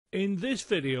In this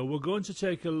video, we're going to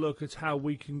take a look at how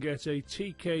we can get a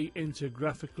tkinter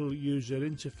graphical user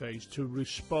interface to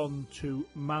respond to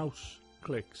mouse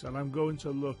clicks. And I'm going to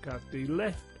look at the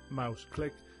left mouse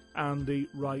click and the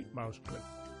right mouse click.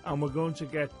 And we're going to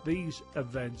get these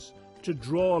events to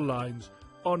draw lines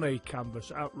on a canvas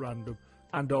at random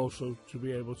and also to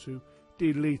be able to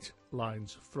delete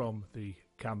lines from the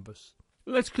canvas.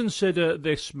 Let's consider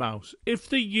this mouse. If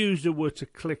the user were to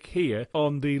click here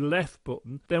on the left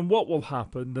button, then what will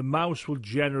happen? The mouse will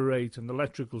generate an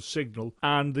electrical signal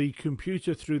and the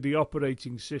computer through the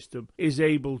operating system is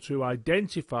able to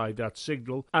identify that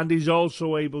signal and is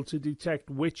also able to detect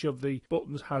which of the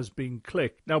buttons has been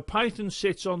clicked. Now Python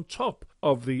sits on top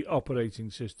of the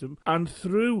operating system, and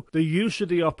through the use of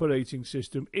the operating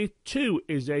system it too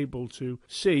is able to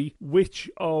see which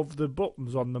of the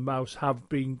buttons on the mouse have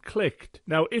been clicked.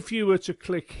 Now if you were to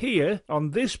click here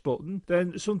on this button,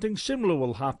 then something similar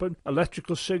will happen.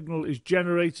 Electrical signal is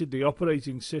generated, the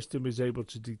operating system is able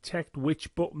to detect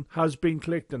which button has been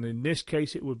clicked, and in this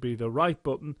case it would be the right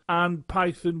button, and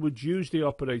Python would use the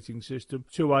operating system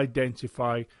to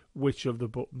identify which of the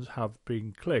buttons have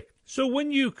been clicked. So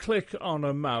when you click on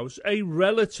a mouse, a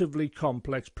relatively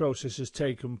complex process has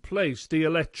taken place. The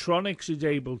electronics is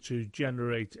able to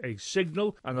generate a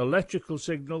signal, an electrical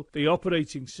signal. The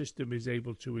operating system is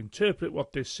able to interpret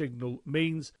what this signal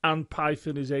means, and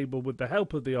Python is able, with the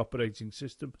help of the operating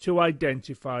system, to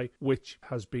identify which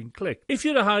has been clicked. If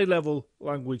you're a high-level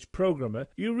language programmer,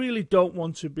 you really don't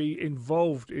want to be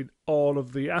involved in all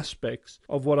of the aspects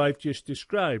of what I've just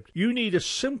described. You need a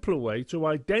simpler way to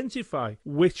identify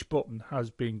which button has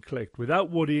been clicked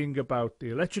without worrying about the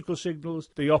electrical signals,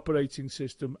 the operating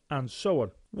system, and so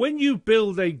on. When you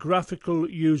build a graphical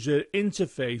user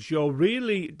interface, you're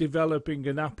really developing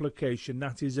an application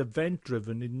that is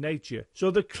event-driven in nature.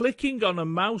 So the clicking on a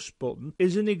mouse button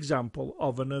is an example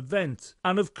of an event.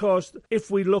 And of course,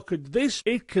 if we look at this,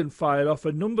 it can fire off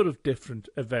a number of different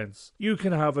events. You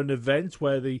can have an event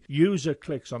where the user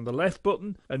clicks on the left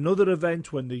button, another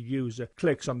event when the user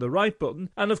clicks on the right button,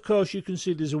 and of course you can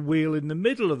see there's a wheel in the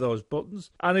middle of those buttons,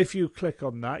 and if you click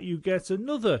on that, you get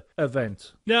another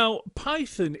event. Now,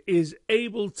 Python is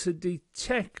able to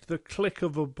detect the click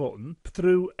of a button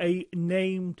through a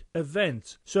named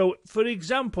event. So, for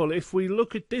example, if we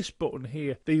look at this button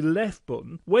here, the left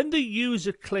button, when the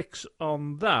user clicks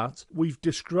on that, we've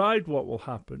described what will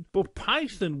happen, but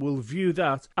Python will view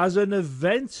that as an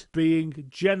event being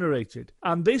generated,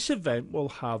 and this event will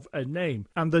have a name,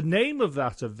 and the name of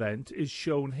that event is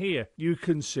shown here. You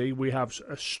can see we have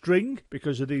a string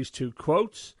because of these two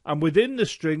quotes, and within the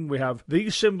string we have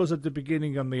these symbols at the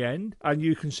beginning and the end, and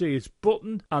you can see it's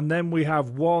button, and then we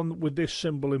have one with this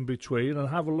symbol in between, and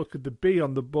have a look at the B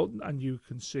on the button and you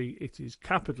can see it is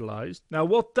capitalized. Now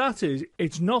what that is,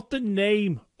 it's not the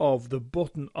name of the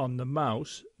button on the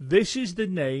mouse, this is the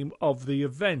name of the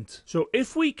event. So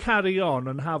if we carry on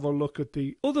and have a look at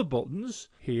the other buttons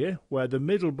here, where the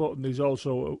middle button is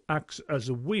also acts as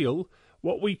a wheel,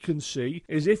 what we can see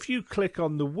is if you click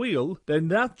on the wheel, then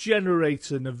that generates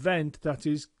an event that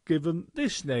is given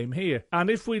this name here. And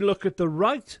if we look at the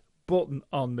right button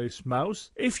on this mouse,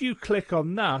 if you click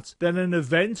on that, then an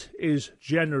event is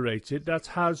generated that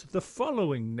has the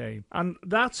following name. And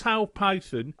that's how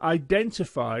Python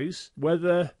identifies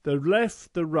whether the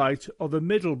left, the right, or the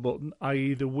middle button,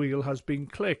 i.e. the wheel, has been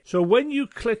clicked. So when you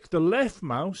click the left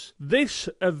mouse, this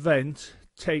event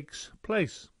takes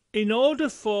place. In order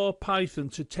for Python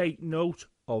to take note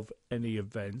of any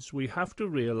events, we have to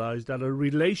realize that a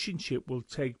relationship will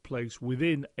take place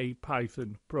within a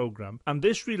Python program, and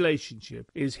this relationship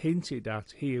is hinted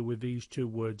at here with these two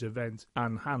words, event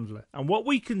and handler. And what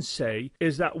we can say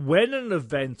is that when an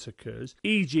event occurs,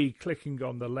 e.g. clicking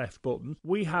on the left button,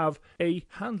 we have a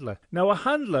handler. Now a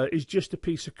handler is just a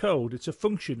piece of code, it's a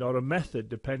function or a method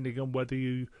depending on whether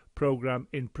you program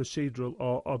in procedural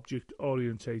or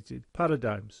object-orientated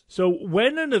paradigms. So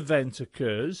when an event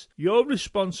occurs, your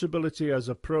responsibility as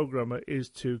a programmer is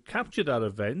to capture that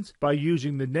event by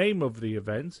using the name of the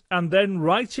event and then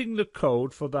writing the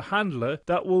code for the handler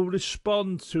that will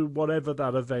respond to whatever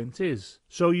that event is.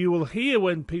 So you will hear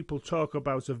when people talk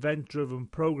about event-driven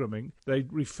programming, they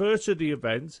refer to the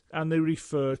event and they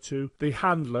refer to the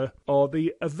handler or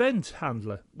the event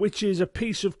handler, which is a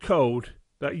piece of code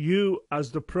that you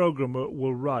as the programmer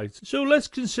will write. So let's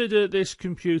consider this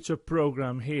computer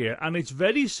program here, and it's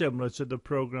very similar to the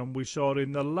program we saw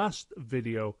in the last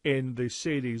video in the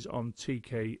series on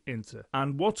tkinter.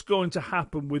 And what's going to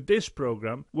happen with this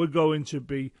program, we're going to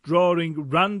be drawing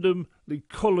randomly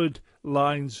colored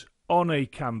lines on a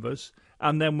canvas,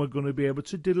 and then we're going to be able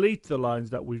to delete the lines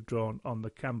that we've drawn on the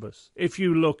canvas. If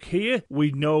you look here,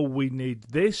 we know we need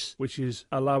this, which is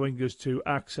allowing us to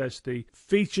access the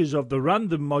features of the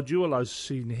random module as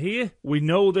seen here. We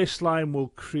know this line will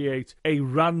create a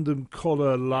random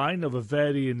color line of a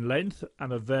varying length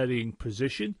and a varying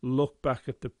position. Look back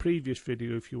at the previous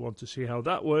video if you want to see how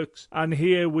that works. And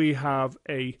here we have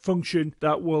a function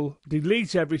that will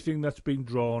delete everything that's been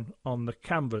drawn on the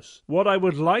canvas. What I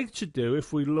would like to do,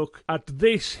 if we look at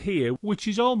this here, which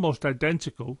is almost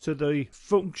identical to the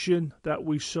function that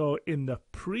we saw in the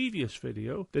previous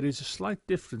video, there is a slight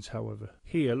difference however.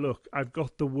 Here, look, I've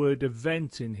got the word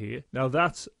event in here. Now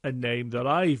that's a name that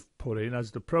I've put in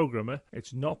as the programmer.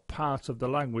 It's not part of the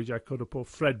language. I could have put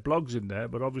Fred Blogs in there,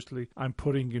 but obviously I'm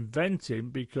putting event in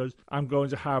because I'm going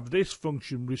to have this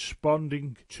function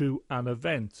responding to an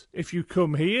event. If you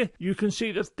come here, you can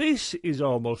see that this is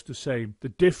almost the same. The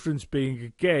difference being,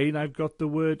 again, I've got the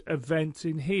word event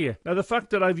in here. Now the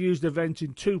fact that I've used event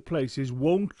in two places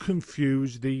won't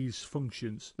confuse these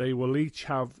functions. They will each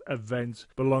have events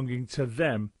belonging to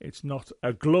them. It's not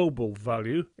a global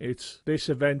value. It's this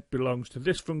event belongs to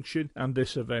this function and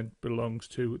this event belongs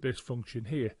to this function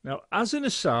here. Now, as an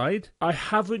aside, I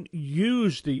haven't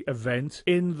used the event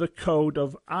in the code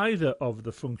of either of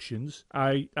the functions.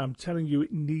 I am telling you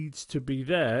it needs to be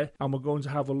there, and we're going to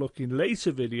have a look in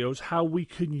later videos how we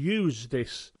can use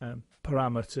this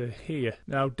parameter here.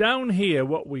 Now down here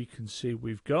what we can see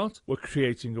we're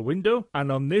creating a window,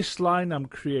 and on this line I'm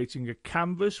creating a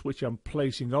canvas which I'm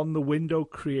placing on the window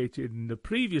created in the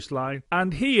previous line,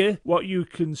 and here what you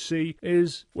can see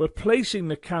is we're placing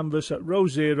the canvas at row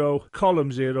 0,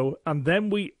 column 0, and then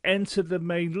we enter the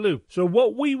main loop. So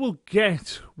what we will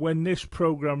get when this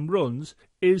program runs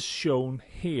is shown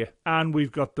here, and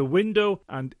we've got the window,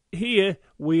 and here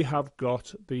we have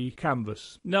got the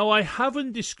canvas. Now I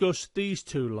haven't discussed these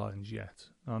two lines yet,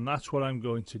 and that's what I'm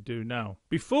going to do now.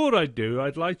 Before I do,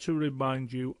 I'd like to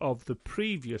remind you of the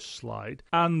previous slide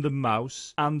and the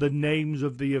mouse and the names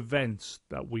of the events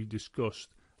that we discussed,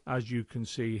 as you can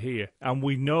see here. And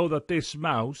we know that this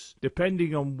mouse,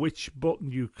 depending on which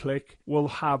button you click, will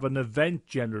have an event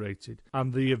generated,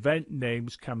 and the event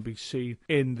names can be seen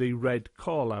in the red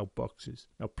call out boxes.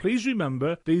 Now please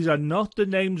remember, these are not the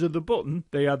names of the button,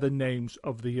 they are the names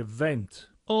of the event.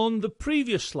 On the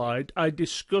previous slide I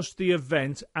discussed the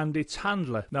event and its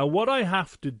handler. Now what I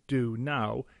have to do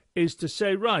now is to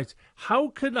say, right, how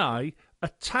can I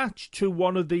attach to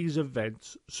one of these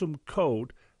events some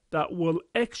code that will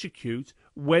execute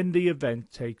when the event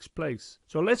takes place.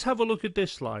 So let's have a look at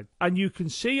this slide, and you can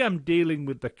see I'm dealing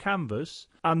with the canvas,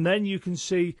 and then you can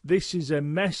see this is a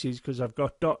message because I've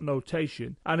got dot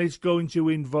notation, and it's going to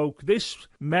invoke this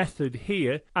method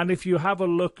here. And if you have a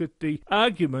look at the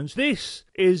arguments, this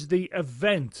is the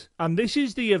event, and this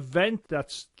is the event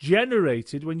that's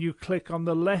generated when you click on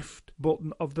the left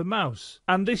button of the mouse,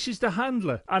 and this is the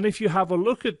handler. And if you have a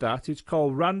look at that, it's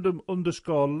called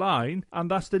random_line,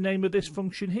 and that's the name of this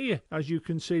function here, as you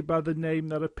can see by the name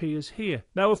that appears here.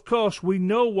 Now of course we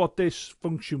know what this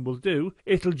function will do.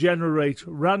 It'll generate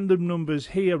random numbers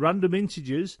here, random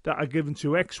integers that are given to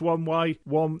x1,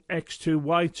 y1, x2,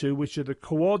 y2, which are the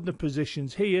coordinate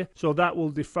positions here. So that will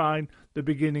define the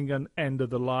beginning and end of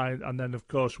the line, and then of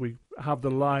course we have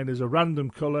the line as a random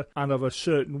color and of a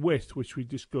certain width, which we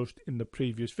discussed in the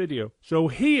previous video. So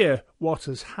here what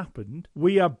has happened,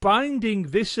 we are binding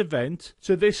this event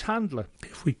to this handler.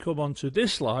 If we come onto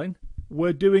this line,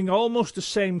 we're doing almost the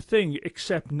same thing,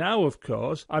 except now of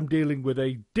course I'm dealing with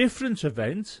a different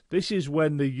event. This is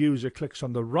when the user clicks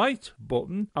on the right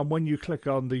button, and when you click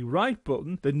on the right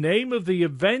button, the name of the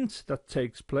event that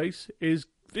takes place is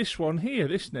this one here,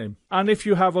 this name. And if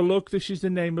you have a look, this is the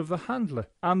name of the handler.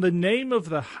 And the name of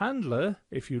the handler,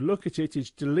 if you look at it,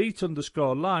 is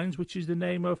delete_lines, which is the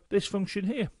name of this function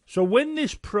here. So when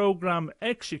this program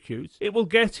executes, it will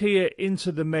get here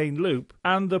into the main loop,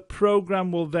 and the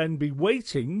program will then be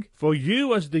waiting for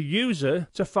you as the user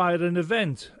to fire an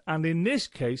event. And in this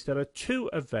case, there are two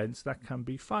events that can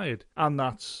be fired, and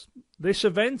that's this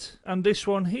event and this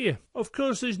one here. Of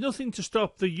course, there's nothing to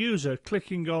stop the user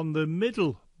clicking on the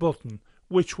middle button,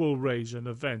 which will raise an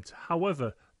event.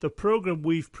 However, the program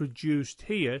we've produced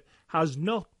here has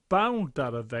not bound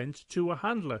that event to a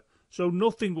handler, so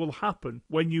nothing will happen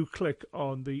when you click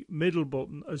on the middle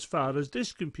button as far as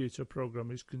this computer program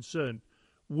is concerned.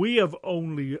 We have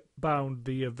only bound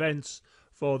the events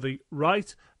for the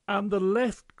right and the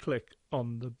left click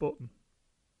on the button.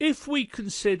 If we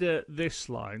consider this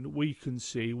line, we can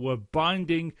see we're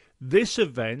binding this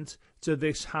event to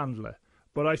this handler.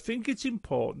 But I think it's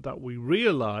important that we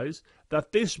realize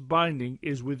that this binding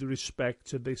is with respect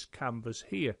to this canvas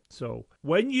here. So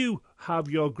when you have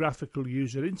your graphical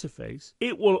user interface,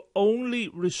 it will only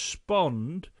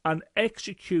respond and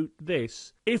execute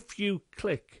this if you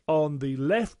click on the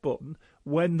left button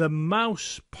when the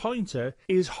mouse pointer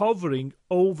is hovering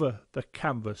over the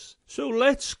canvas. So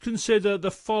let's consider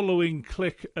the following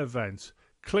click event.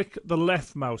 Click the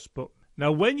left mouse button.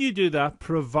 Now when you do that,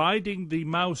 providing the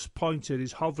mouse pointer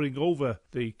is hovering over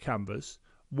the canvas,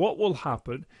 what will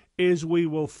happen is we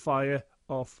will fire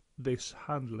off this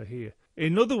handler here.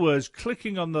 In other words,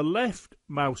 clicking on the left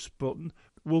mouse button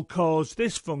will cause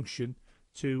this function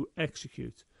to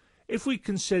execute. If we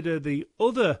consider the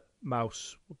other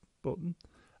mouse button,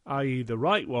 i.e. the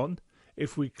right one,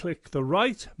 if we click the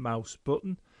right mouse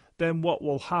button, then what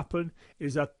will happen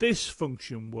is that this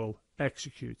function will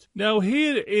execute. Now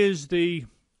here is the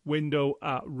window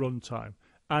at runtime,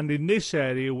 and in this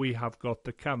area we have got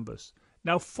the canvas.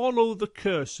 Now follow the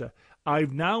cursor.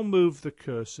 I've now moved the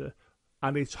cursor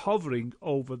and it's hovering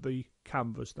over the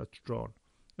canvas that's drawn.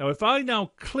 Now if I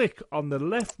now click on the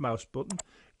left mouse button,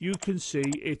 you can see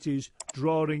it is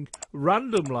drawing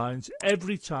random lines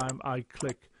every time I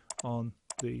click on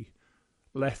the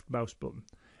left mouse button.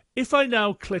 If I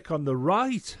now click on the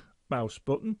right mouse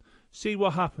button, see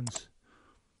what happens.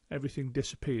 Everything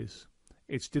disappears.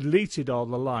 It's deleted all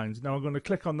the lines. Now I'm going to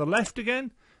click on the left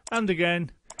again, and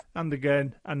again, and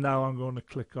again, and now I'm going to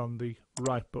click on the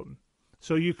right button.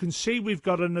 So you can see we've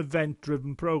got an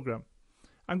event-driven program.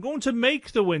 I'm going to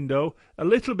make the window a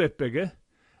little bit bigger,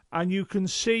 and you can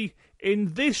see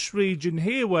in this region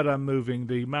here where I'm moving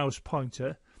the mouse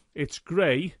pointer, it's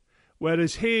grey,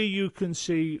 whereas here you can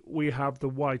see we have the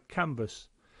white canvas.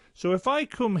 So if I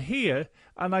come here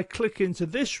and I click into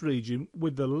this region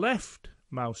with the left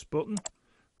mouse button,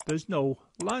 there's no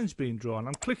lines being drawn.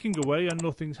 I'm clicking away and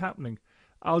nothing's happening.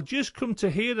 I'll just come to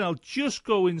here and I'll just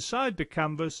go inside the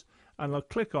canvas and I'll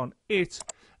click on it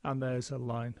and there's a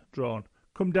line drawn.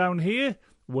 Come down here,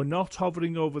 we're not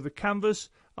hovering over the canvas.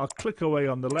 I'll click away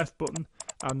on the left button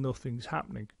and nothing's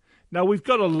happening. Now we've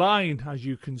got a line, as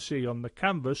you can see, on the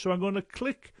canvas, so I'm going to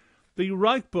click the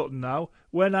right button now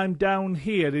when I'm down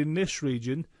here in this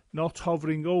region, not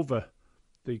hovering over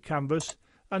the canvas,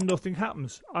 and nothing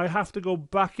happens. I have to go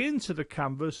back into the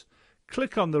canvas,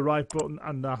 click on the right button,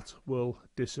 and that will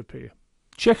disappear.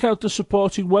 Check out the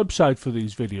supporting website for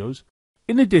these videos.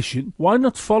 In addition, why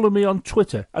not follow me on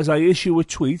Twitter, as I issue a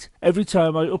tweet every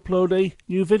time I upload a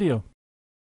new video.